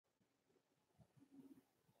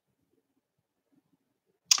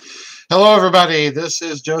Hello, everybody. This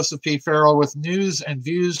is Joseph P. Farrell with news and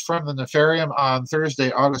views from the Nefarium on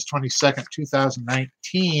Thursday, August 22nd,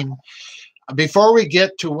 2019. Before we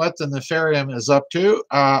get to what the Nefarium is up to,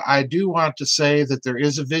 I do want to say that there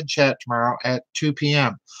is a vid chat tomorrow at 2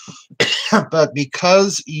 p.m. But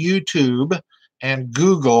because YouTube and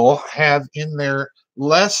Google have, in their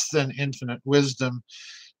less than infinite wisdom,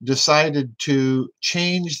 decided to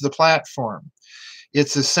change the platform,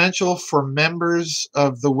 it's essential for members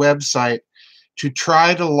of the website to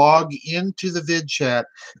try to log into the vid chat,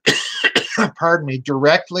 pardon me,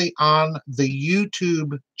 directly on the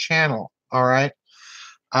YouTube channel. All right.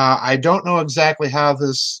 I don't know exactly how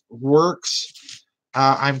this works.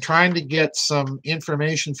 I'm trying to get some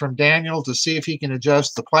information from Daniel to see if he can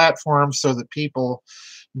adjust the platform so that people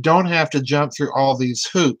don't have to jump through all these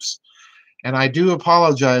hoops. And I do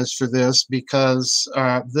apologize for this because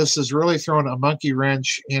this has really thrown a monkey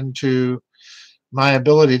wrench into my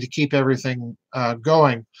ability to keep everything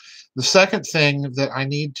going. The second thing that I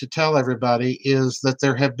need to tell everybody is that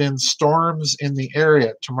there have been storms in the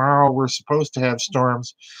area. Tomorrow we're supposed to have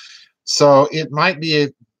storms. So it might be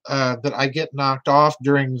that I get knocked off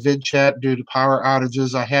during vid chat due to power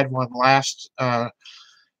outages. I had one last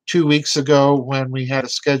 2 weeks ago when we had a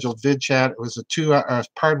scheduled vid chat. It was a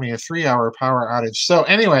 3-hour power outage. So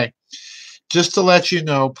anyway, just to let you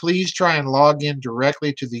know, please try and log in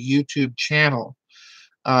directly to the YouTube channel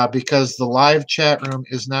because the live chat room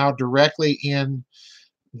is now directly in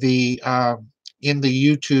the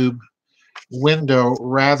YouTube window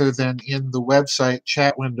rather than in the website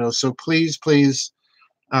chat window. So please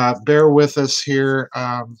bear with us here.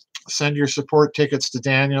 Send your support tickets to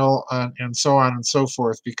Daniel and so on and so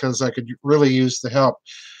forth, because I could really use the help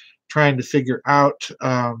trying to figure out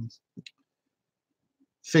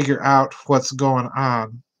what's going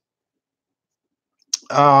on.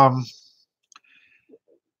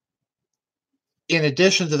 In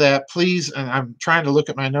addition to that, please, and I'm trying to look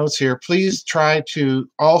at my notes here, please try to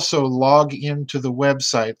also log into the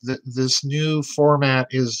website. This new format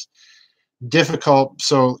is difficult,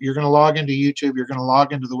 so you're going to log into YouTube, you're going to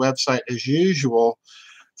log into the website as usual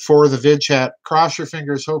for the vid chat. Cross your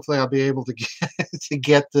fingers. Hopefully I'll be able to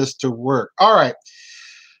get this to work. All right.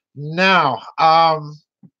 Now,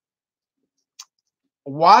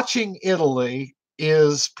 watching Italy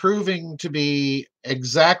is proving to be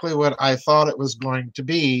exactly what I thought it was going to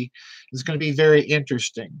be. It's going to be very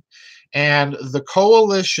interesting. And the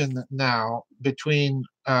coalition now between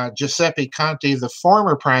Giuseppe Conte, the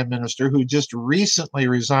former prime minister who just recently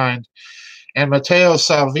resigned, and Matteo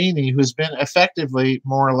Salvini, who's been effectively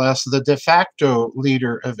more or less the de facto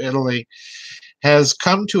leader of Italy, has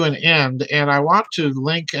come to an end. And I want to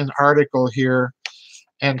link an article here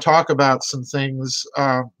and talk about some things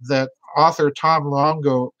that author Tom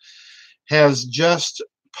Longo has just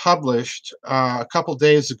published a couple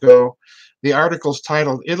days ago. The article's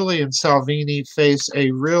titled, "Italy and Salvini Face a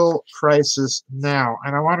Real Crisis Now."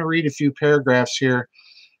 And I want to read a few paragraphs here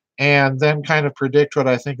and then kind of predict what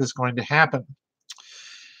I think is going to happen.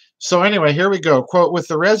 So anyway, here we go. Quote, "With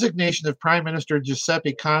the resignation of Prime Minister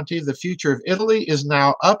Giuseppe Conte, the future of Italy is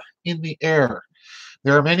now up in the air.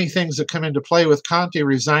 There are many things that come into play with Conte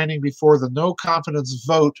resigning before the no-confidence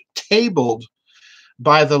vote tabled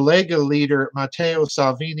by the Lega leader Matteo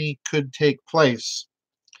Salvini could take place."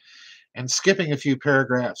 And skipping a few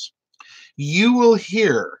paragraphs, "You will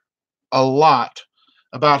hear a lot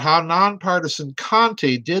about how nonpartisan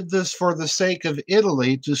Conte did this for the sake of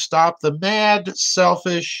Italy to stop the mad,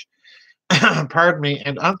 selfish, pardon me,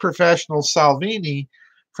 and unprofessional Salvini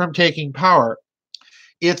from taking power.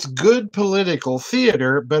 It's good political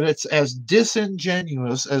theater, but it's as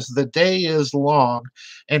disingenuous as the day is long,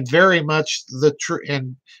 and very much the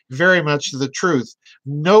truth.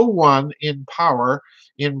 No one in power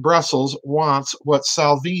in Brussels wants what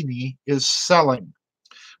Salvini is selling.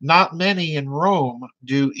 Not many in Rome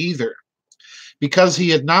do either. Because he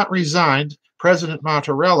had not resigned, President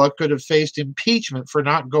Mattarella could have faced impeachment for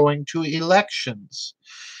not going to elections.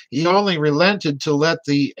 He only relented to let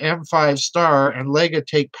the M5 Star and Lega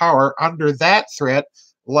take power under that threat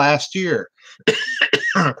last year."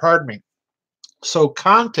 Pardon me. So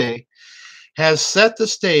Conte has set the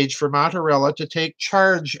stage for Mattarella to take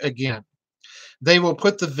charge again. They will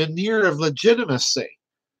put the veneer of legitimacy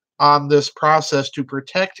on this process to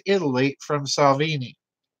protect Italy from Salvini.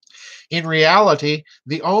 In reality,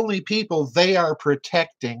 the only people they are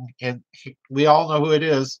protecting, and we all know who it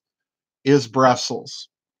is Brussels.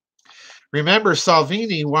 Remember,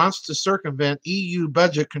 Salvini wants to circumvent EU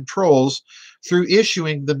budget controls through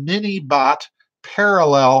issuing the mini-bot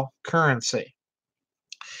parallel currency.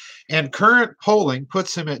 And current polling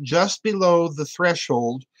puts him at just below the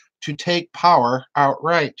threshold to take power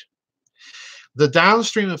outright. The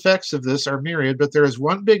downstream effects of this are myriad, but there is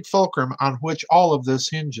one big fulcrum on which all of this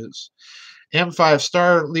hinges. M5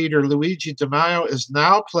 star leader Luigi Di Maio is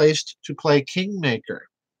now placed to play kingmaker.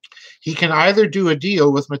 He can either do a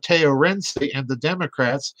deal with Matteo Renzi and the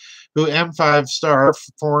Democrats, who M5 star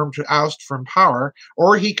formed to oust from power,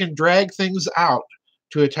 or he can drag things out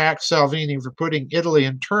to attack Salvini for putting Italy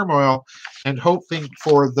in turmoil and hoping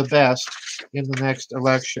for the best in the next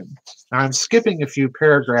election. Now, I'm skipping a few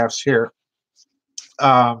paragraphs here.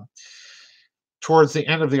 Towards the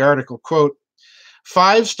end of the article, quote,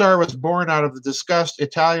 Five Star was born out of the disgust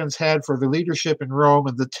Italians had for the leadership in Rome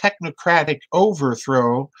and the technocratic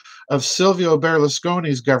overthrow of Silvio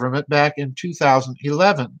Berlusconi's government back in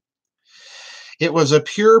 2011. It was a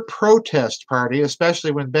pure protest party,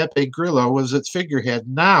 especially when Beppe Grillo was its figurehead.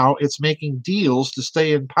 Now it's making deals to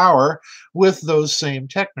stay in power with those same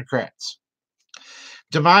technocrats.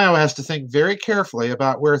 Di Maio has to think very carefully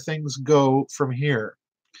about where things go from here.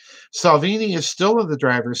 Salvini is still in the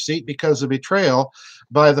driver's seat because a betrayal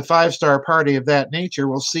by the Five Star Party of that nature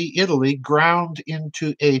will see Italy ground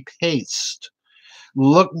into a paste.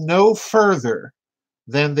 Look no further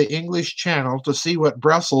than the English Channel to see what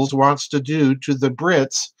Brussels wants to do to the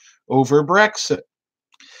Brits over Brexit.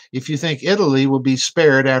 If you think Italy will be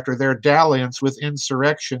spared after their dalliance with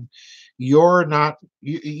insurrection, you are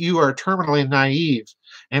terminally naive.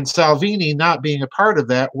 And Salvini not being a part of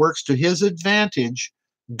that works to his advantage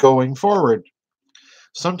going forward.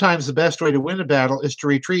 Sometimes the best way to win a battle is to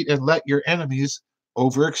retreat and let your enemies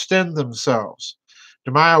overextend themselves.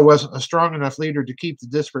 Di Maio wasn't a strong enough leader to keep the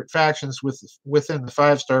disparate factions within the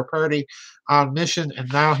Five Star Party on mission,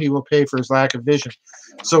 and now he will pay for his lack of vision.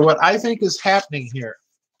 So what I think is happening here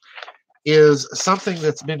is something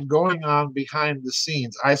that's been going on behind the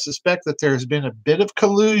scenes. I suspect that there's been a bit of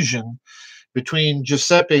collusion between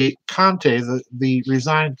Giuseppe Conte, the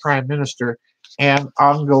resigned prime minister, and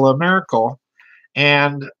Angela Merkel.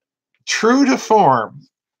 And true to form,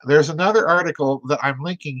 there's another article that I'm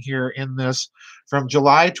linking here in this from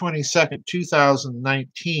July 22nd,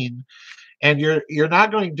 2019. And you're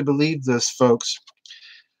not going to believe this, folks.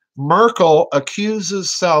 Merkel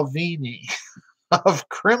accuses Salvini of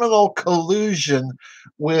criminal collusion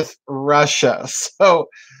with Russia. So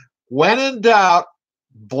when in doubt,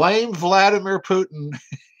 blame Vladimir Putin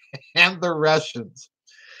and the Russians.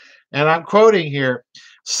 And I'm quoting here,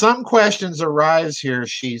 some questions arise here,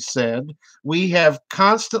 she said. We have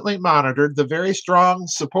constantly monitored the very strong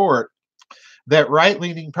support that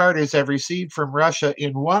right-leaning parties have received from Russia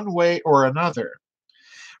in one way or another.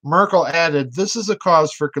 Merkel added, this is a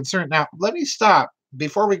cause for concern. Now, let me stop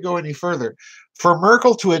before we go any further. For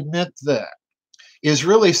Merkel to admit that is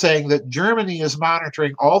really saying that Germany is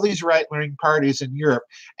monitoring all these right-wing parties in Europe.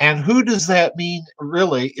 And who does that mean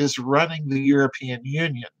really is running the European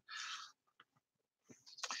Union?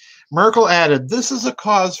 Merkel added, this is a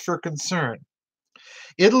cause for concern.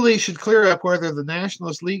 Italy should clear up whether the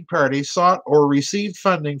Nationalist League Party sought or received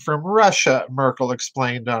funding from Russia, Merkel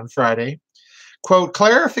explained on Friday. Quote,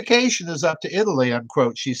 clarification is up to Italy,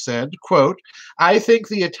 unquote, she said. Quote, I think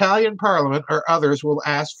the Italian parliament or others will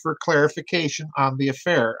ask for clarification on the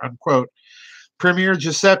affair, unquote. Premier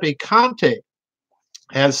Giuseppe Conte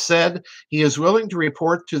has said he is willing to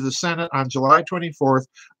report to the Senate on July 24th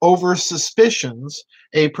over suspicions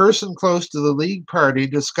a person close to the League Party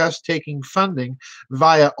discussed taking funding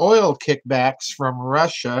via oil kickbacks from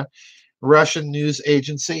Russia, Russian news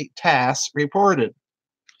agency TASS reported.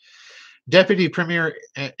 Deputy Premier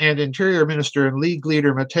and Interior Minister and League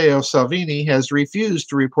leader Matteo Salvini has refused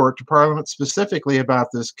to report to Parliament specifically about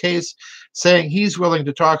this case, saying he's willing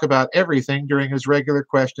to talk about everything during his regular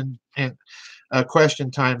question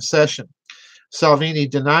time session. Salvini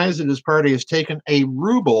denies that his party has taken a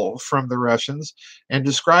ruble from the Russians and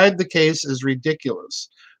described the case as ridiculous.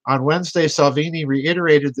 On Wednesday, Salvini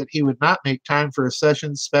reiterated that he would not make time for a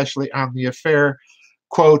session, especially on the affair.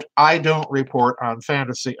 Quote, I don't report on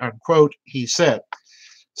fantasy, unquote, he said.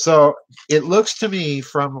 So it looks to me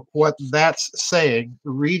from what that's saying,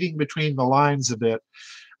 reading between the lines a bit,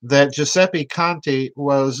 that Giuseppe Conte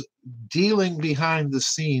was dealing behind the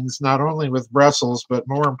scenes, not only with Brussels, but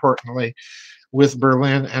more importantly, with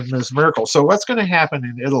Berlin and Ms. Merkel. So what's going to happen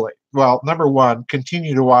in Italy? Well, number one,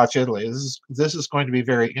 continue to watch Italy. This is going to be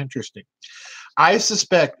very interesting. I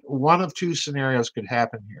suspect one of two scenarios could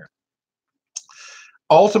happen here.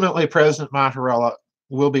 Ultimately, President Mattarella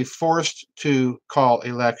will be forced to call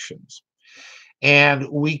elections. And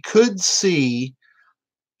we could see,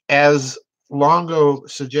 as Longo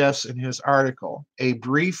suggests in his article, a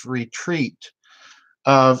brief retreat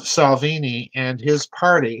of Salvini and his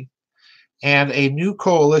party and a new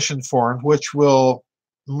coalition formed, which will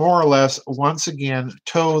more or less once again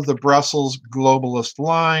toe the Brussels globalist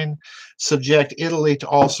line, subject Italy to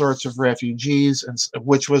all sorts of refugees, and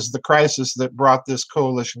which was the crisis that brought this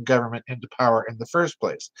coalition government into power in the first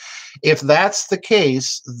place. If that's the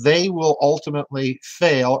case, they will ultimately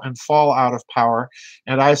fail and fall out of power,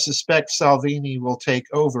 and I suspect Salvini will take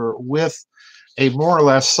over with a more or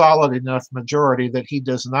less solid enough majority that he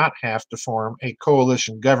does not have to form a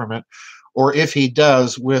coalition government, or if he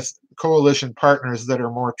does, with coalition partners that are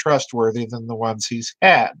more trustworthy than the ones he's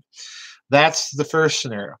had. That's the first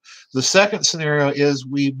scenario. The second scenario is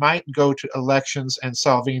we might go to elections and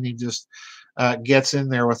Salvini just gets in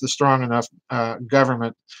there with a strong enough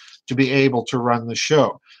government to be able to run the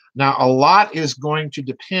show. Now, a lot is going to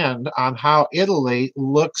depend on how Italy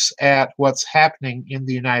looks at what's happening in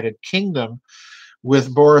the United Kingdom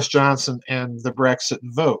with Boris Johnson and the Brexit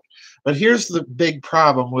vote. But here's the big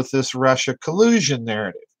problem with this Russia collusion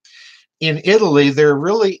narrative. In Italy, there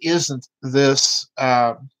really isn't this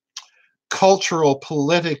cultural,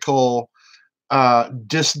 political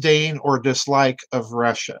disdain or dislike of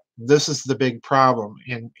Russia. This is the big problem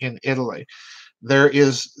in Italy.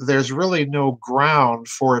 There's really no ground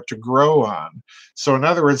for it to grow on. So in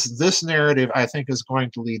other words, this narrative I think is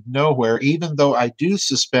going to lead nowhere, even though I do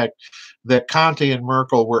suspect that Conte and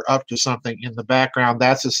Merkel were up to something in the background.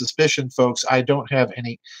 That's a suspicion, folks. I don't have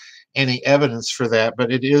any evidence for that,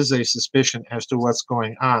 but it is a suspicion as to what's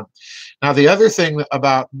going on. Now, the other thing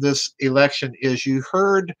about this election is you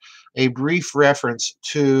heard a brief reference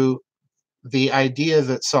to the idea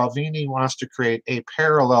that Salvini wants to create a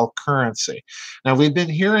parallel currency. Now, we've been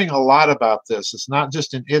hearing a lot about this. It's not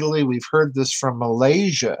just in Italy. We've heard this from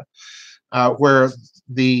Malaysia, where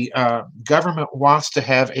the government wants to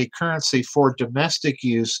have a currency for domestic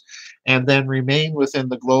use and then remain within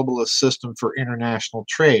the globalist system for international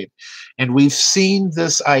trade. And we've seen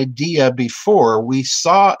this idea before. We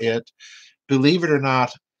saw it, believe it or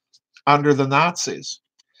not, under the Nazis.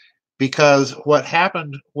 Because what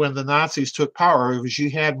happened when the Nazis took power was you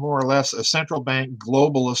had more or less a central bank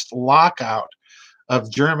globalist lockout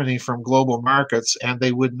of Germany from global markets, and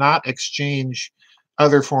they would not exchange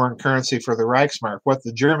other foreign currency for the Reichsmark. What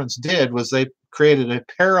the Germans did was they created a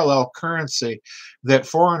parallel currency that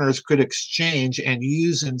foreigners could exchange and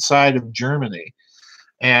use inside of Germany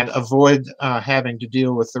and avoid having to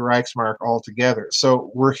deal with the Reichsmark altogether. So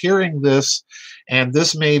we're hearing this, and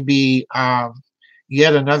this may be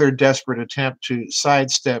yet another desperate attempt to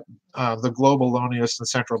sidestep the global loanists and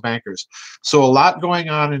central bankers. So a lot going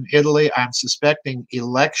on in Italy. I'm suspecting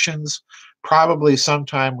elections probably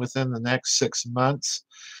sometime within the next 6 months,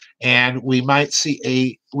 and we might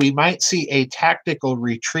see a tactical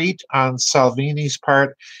retreat on Salvini's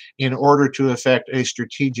part in order to effect a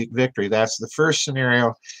strategic victory. That's the first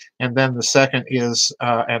scenario, and then the second is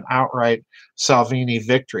an outright Salvini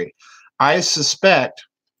victory. I suspect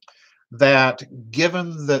that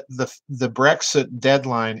given that the Brexit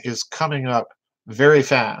deadline is coming up very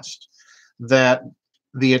fast, that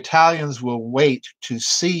the Italians will wait to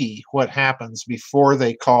see what happens before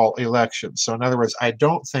they call elections. So in other words, I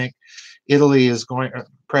don't think Italy is going,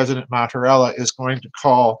 President Mattarella is going to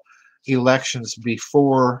call elections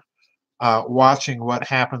before watching what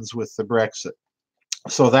happens with the Brexit.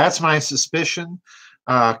 So that's my suspicion.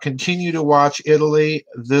 Continue to watch Italy.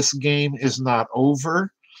 This game is not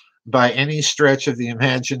over by any stretch of the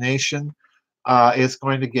imagination. It's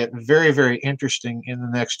going to get very, very interesting in the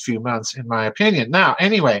next few months, in my opinion. Now,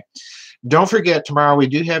 anyway, don't forget, tomorrow we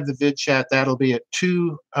do have the vid chat. That'll be at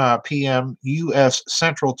 2 p.m. U.S.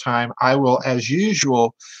 Central Time. I will, as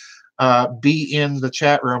usual, be in the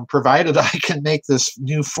chat room, provided I can make this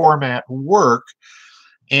new format work.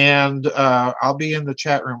 And I'll be in the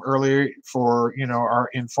chat room earlier for, our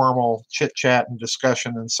informal chit-chat and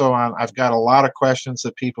discussion and so on. I've got a lot of questions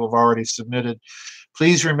that people have already submitted.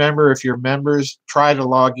 Please remember, if you're members, try to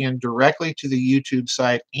log in directly to the YouTube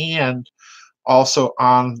site and also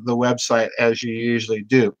on the website as you usually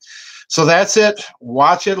do. So that's it.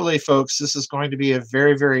 Watch Italy, folks. This is going to be a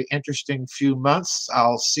very, very interesting few months.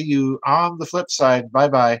 I'll see you on the flip side.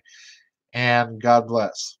 Bye-bye, and God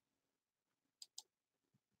bless.